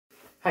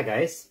Hi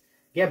guys,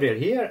 Gabriel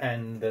here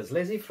and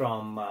Leslie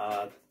from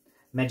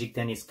Magic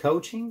Tennis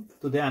Coaching.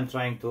 Today I'm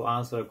trying to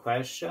answer a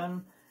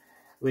question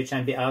which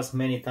I'm being asked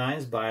many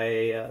times by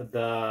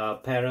the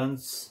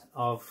parents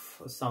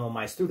of some of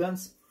my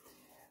students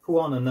who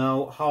want to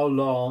know how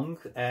long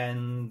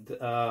and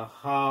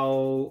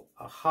how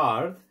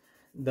hard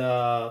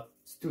the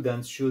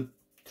students should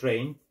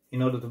train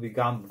in order to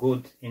become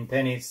good in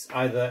tennis,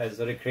 either as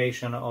a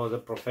recreation or as a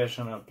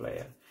professional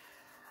player.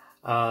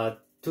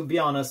 To be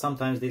honest,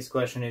 sometimes this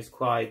question is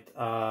quite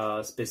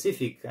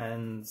specific,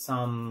 and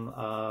some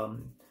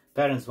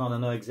parents want to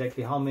know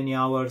exactly how many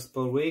hours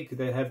per week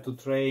they have to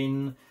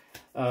train,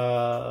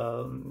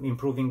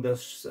 improving the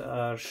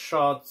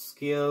shot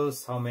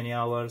skills, how many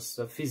hours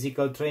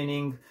physical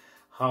training,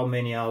 how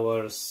many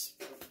hours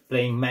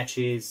playing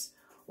matches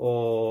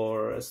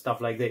or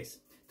stuff like this.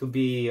 To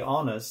be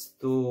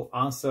honest, to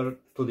answer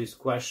to this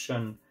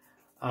question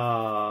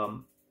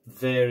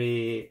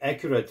very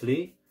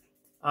accurately,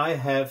 I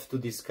have to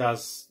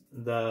discuss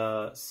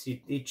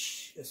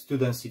each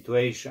student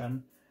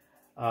situation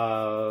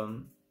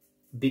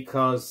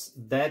because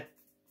that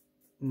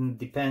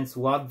depends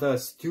what the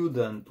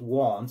student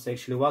wants,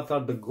 actually what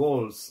are the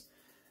goals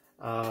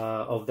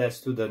of that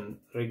student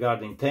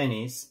regarding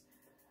tennis,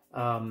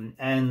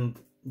 and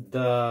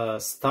the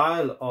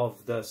style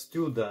of the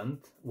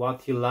student,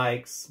 what he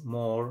likes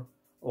more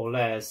or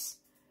less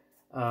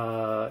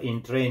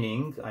in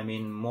training. I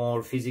mean,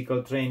 more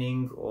physical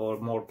training or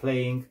more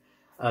playing.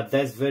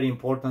 That's very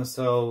important.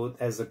 So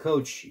as a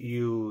coach,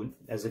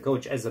 as a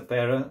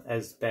parent,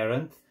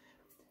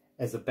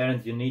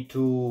 you need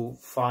to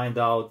find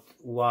out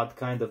what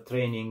kind of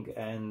training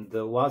and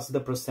what's the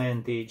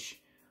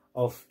percentage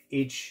of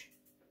each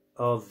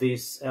of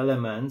these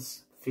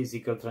elements: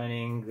 physical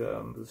training,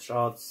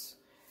 shots,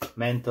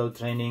 mental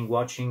training,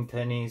 watching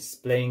tennis,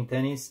 playing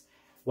tennis.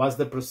 What's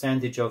the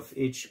percentage of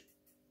each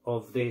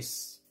of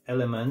these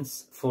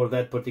elements for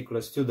that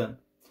particular student?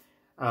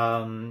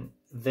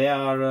 There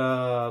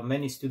are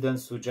many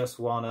students who just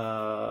want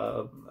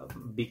to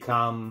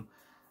become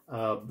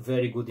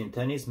very good in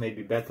tennis,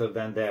 maybe better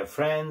than their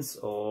friends,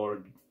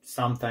 or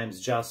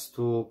sometimes just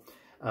to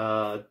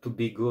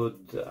be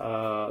good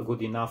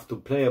enough to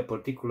play a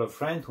particular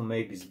friend who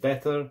maybe is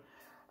better.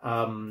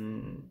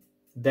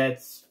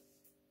 That's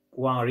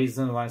one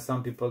reason why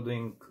some people are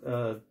doing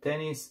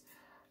tennis.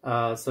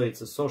 So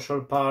it's a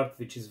social part,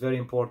 which is very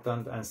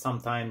important, and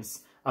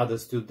sometimes other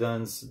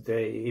students,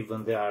 they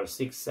are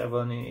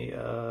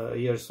 6-7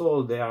 years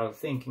old, they are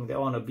thinking they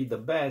want to be the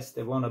best,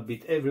 they want to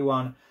beat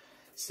everyone,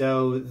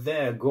 so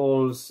their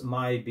goals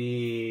might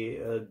be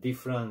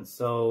different,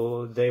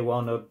 so they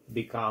want to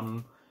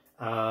become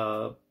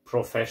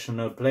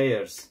professional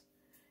players.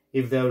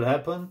 If that will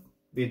happen,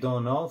 we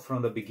don't know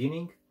from the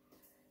beginning.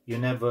 You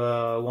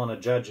never want to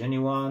judge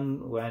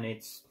anyone when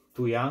it's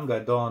too young. I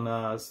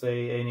don't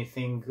say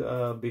anything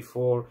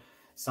before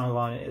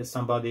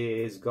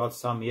somebody has got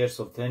some years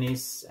of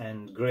tennis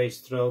and great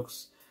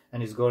strokes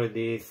and is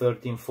already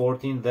 13,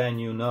 14, then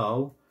you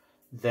know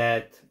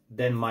that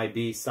there might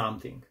be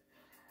something.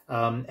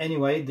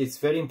 Anyway, it's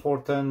very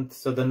important.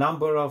 So the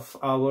number of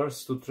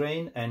hours to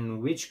train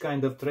and which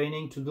kind of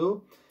training to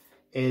do,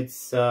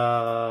 it's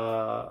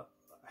have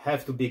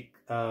to be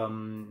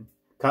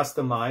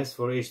customized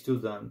for each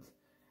student.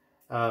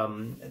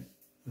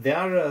 There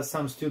are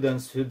some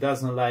students who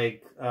doesn't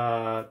like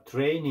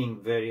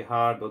training very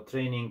hard, or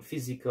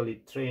physically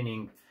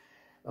training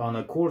on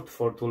a court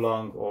for too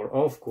long or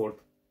off court,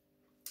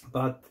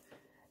 but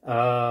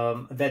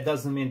that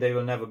doesn't mean they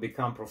will never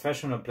become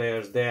professional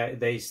players.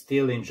 They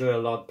still enjoy a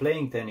lot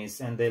playing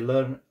tennis, and they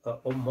learn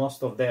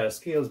most of their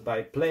skills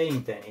by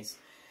playing tennis.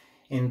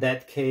 In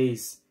that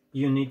case,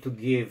 you need to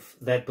give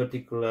that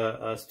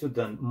particular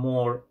student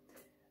more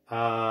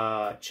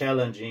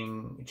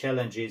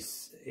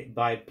challenges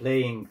by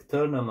playing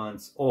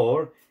tournaments,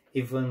 or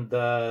even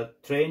the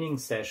training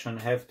session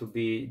have to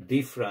be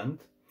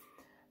different,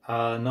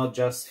 not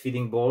just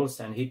feeding balls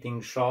and hitting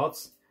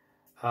shots,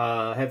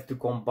 have to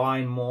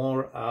combine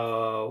more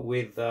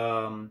with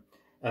a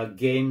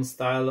game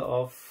style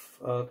of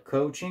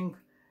coaching.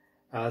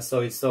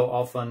 So it's so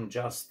often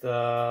just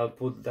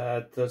put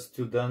that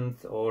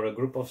student or a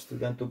group of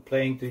students to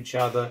playing to each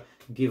other,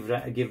 give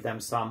them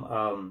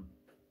some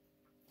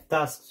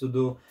tasks to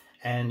do,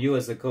 and you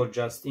as a coach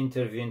just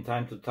intervene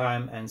time to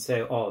time and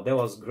say, oh, that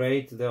was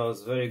great, that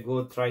was very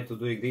good, try to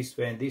do it this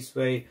way and this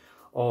way,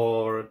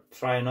 or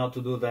try not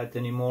to do that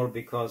anymore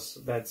because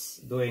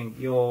it's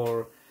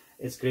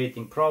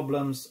creating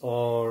problems,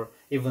 or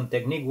even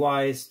technique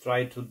wise,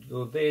 try to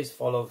do this,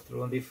 follow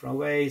through in different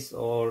ways,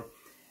 or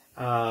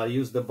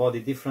use the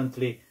body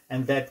differently.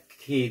 And that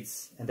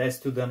kids and that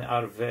student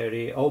are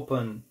very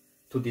open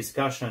to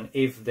discussion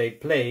if they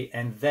play,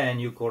 and then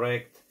you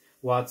correct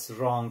what's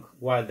wrong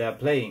while they're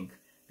playing,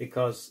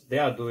 because they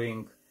are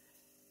doing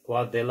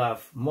what they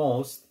love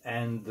most,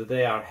 and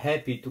they are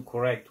happy to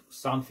correct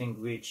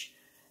something which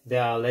they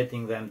are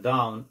letting them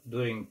down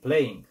during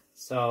playing.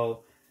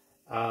 So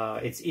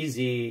it's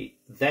easy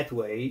that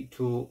way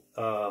to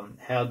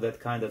help that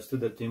kind of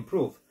student to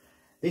improve.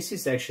 This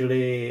is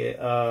actually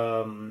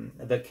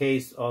the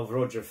case of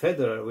Roger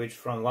Federer, which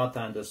from what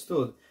I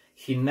understood,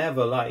 he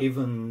never,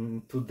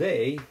 even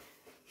today,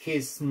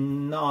 he's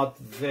not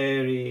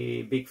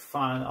very big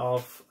fan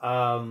of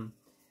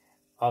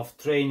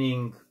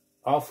training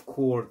off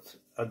court,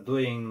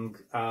 doing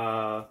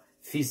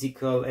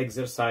physical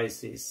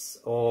exercises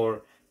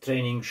or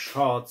training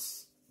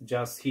shots,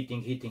 just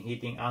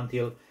hitting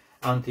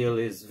until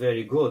is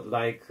very good,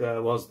 like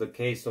was the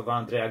case of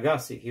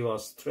Agassi. He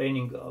was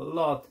training a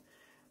lot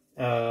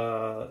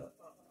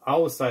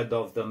outside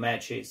of the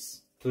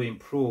matches to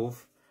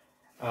improve.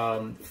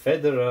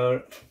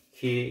 Federer,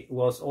 he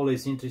was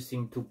always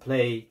interesting to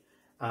play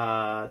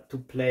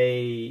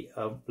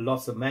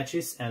lots of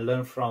matches and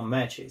learn from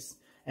matches,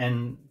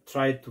 and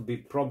try to be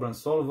problem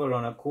solver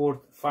on a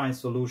court, find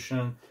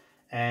solution,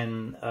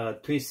 and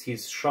twist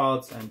his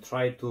shots and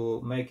try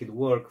to make it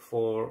work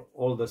for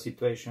all the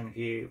situation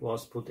he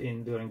was put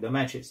in during the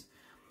matches.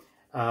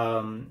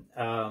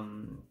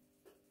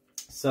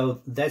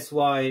 So that's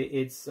why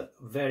it's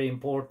very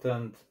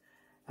important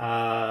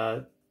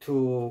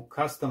to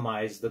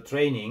customize the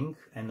training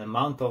and the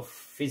amount of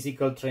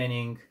physical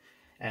training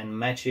and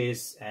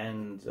matches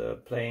and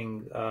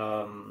playing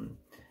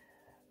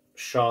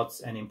shots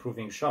and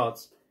improving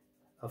shots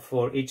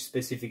for each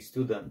specific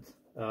student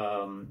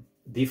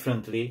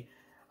differently.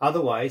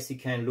 Otherwise he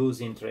can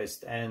lose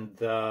interest, and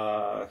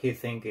he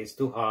think it's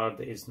too hard,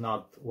 it's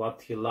not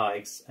what he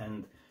likes.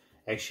 And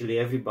actually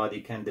everybody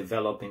can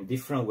develop in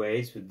different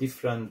ways with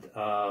different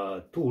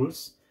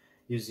tools,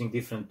 using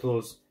different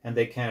tools, and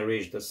they can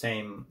reach the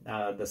same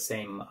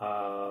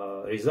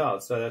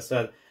results. So as I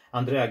said,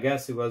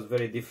 Agassi was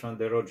very different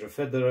than Roger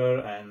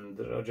Federer, and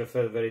Roger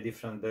Federer very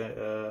different than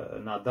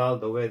Nadal,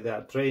 the way they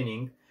are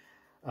training.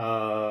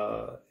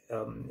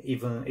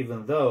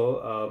 Even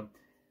though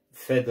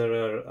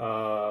Federer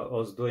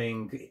was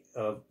doing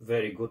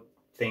very good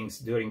things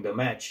during the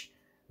match,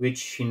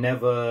 which he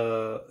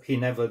never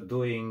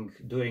doing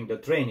during the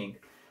training.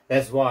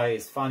 That's why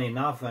it's funny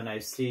enough when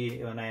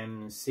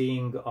I'm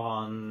seeing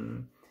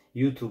on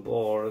YouTube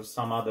or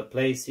some other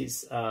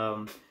places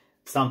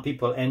some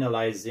people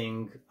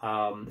analyzing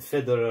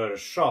Federer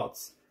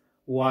shots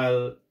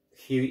while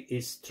he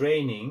is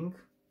training,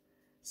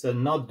 so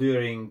not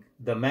during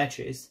the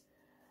matches,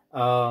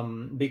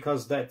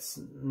 because that's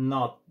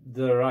not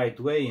the right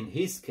way in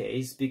his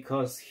case,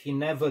 because he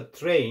never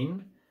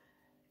trained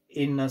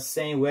in the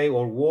same way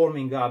or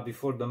warming up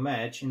before the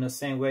match in the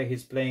same way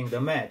he's playing the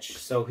match.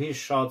 So his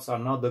shots are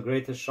not the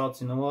greatest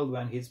shots in the world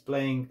when he's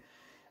playing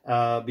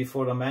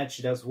before the match.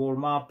 He does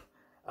warm up,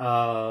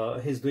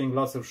 he's doing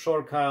lots of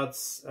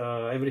shortcuts,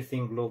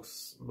 everything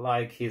looks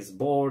like he's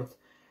bored,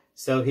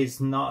 so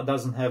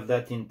doesn't have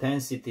that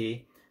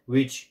intensity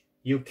which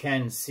you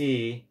can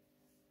see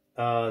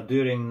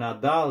during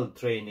Nadal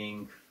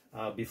training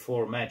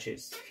before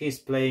matches. He's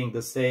playing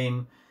the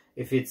same.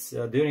 If it's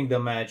during the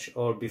match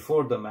or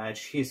before the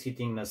match, he's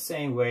hitting the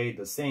same way,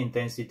 the same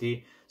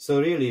intensity. So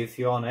really, if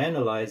you want to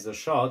analyze the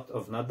shot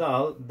of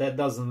Nadal, that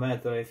doesn't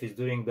matter if it's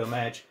during the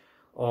match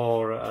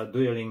or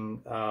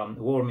during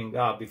warming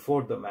up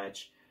before the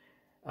match.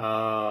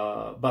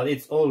 But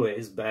it's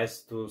always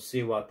best to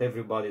see what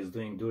everybody is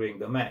doing during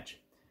the match.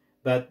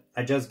 But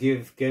I just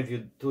gave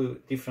you two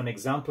different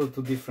examples,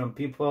 two different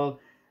people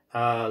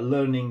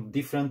learning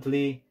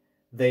differently.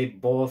 They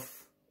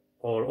both,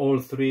 or all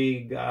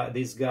three,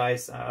 these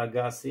guys,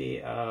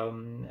 Agassi,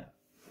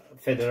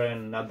 Federer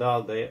and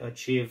Nadal, they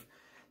achieve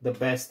the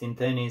best in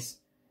tennis.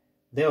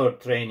 They are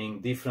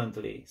training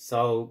differently.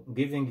 So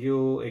giving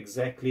you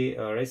exactly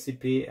a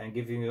recipe and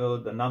giving you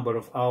the number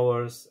of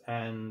hours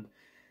and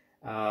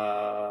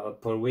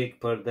per week,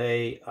 per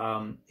day,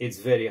 it's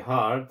very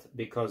hard,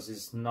 because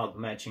it's not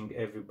matching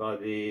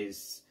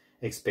everybody's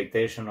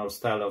expectation or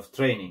style of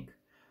training.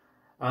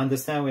 I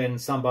understand when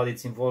somebody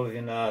is involved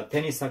in a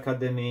tennis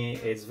academy,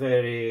 it's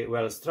very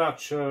well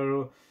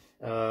structured,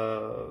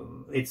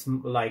 it's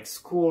like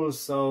school,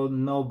 so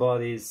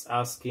nobody's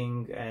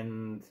asking,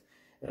 and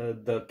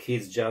the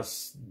kids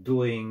just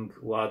doing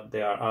what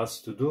they are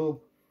asked to do.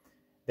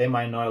 They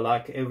might not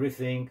like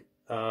everything,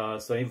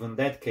 so even in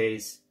that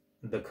case,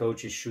 the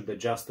coaches should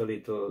adjust a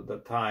little the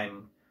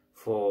time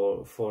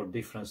for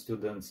different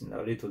students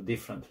a little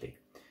differently.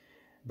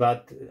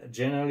 But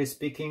generally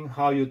speaking,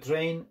 how you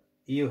train,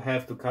 you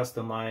have to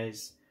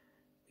customize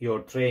your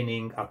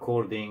training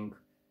according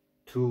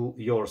to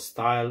your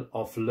style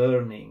of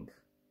learning.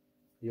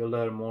 You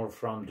learn more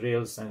from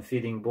drills and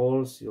feeding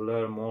balls. You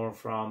learn more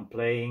from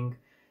playing,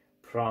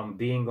 from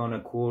being on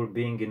a court,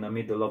 being in the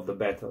middle of the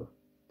battle.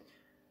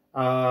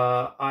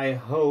 I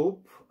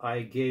hope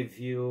I gave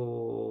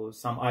you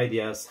some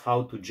ideas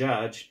how to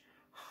judge,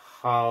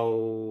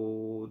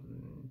 how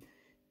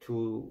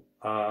to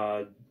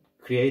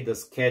create a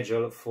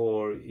schedule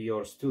for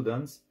your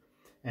students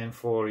and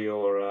for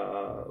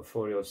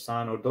your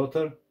son or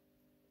daughter,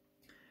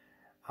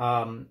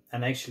 and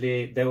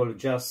actually they will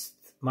just,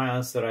 my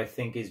answer I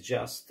think is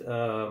just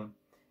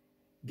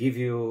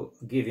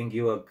giving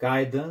you a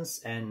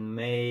guidance and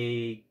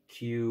make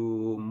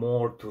you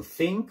more to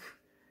think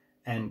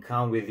and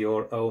come with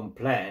your own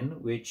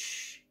plan,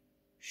 which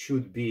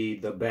should be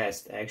the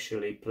best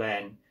actually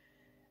plan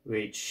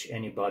which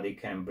anybody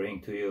can bring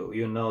to you.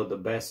 You know the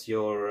best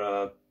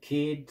your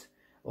kid,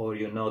 or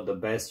you know the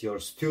best your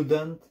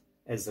student.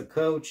 As a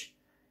coach,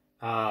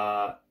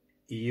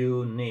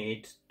 you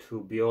need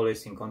to be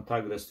always in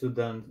contact with the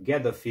student,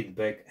 get the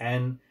feedback,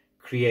 and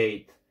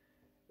create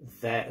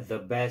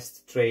the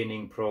best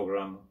training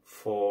program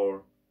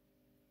for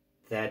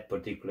that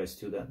particular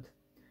student.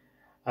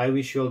 I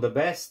wish you all the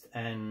best,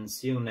 and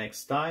see you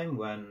next time,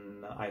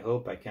 when I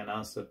hope I can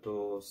answer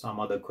to some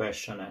other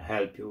question and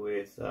help you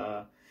with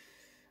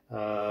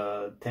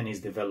tennis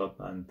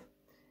development.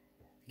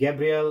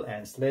 Gabriel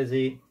and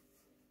Slezzy,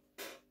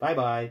 bye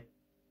bye.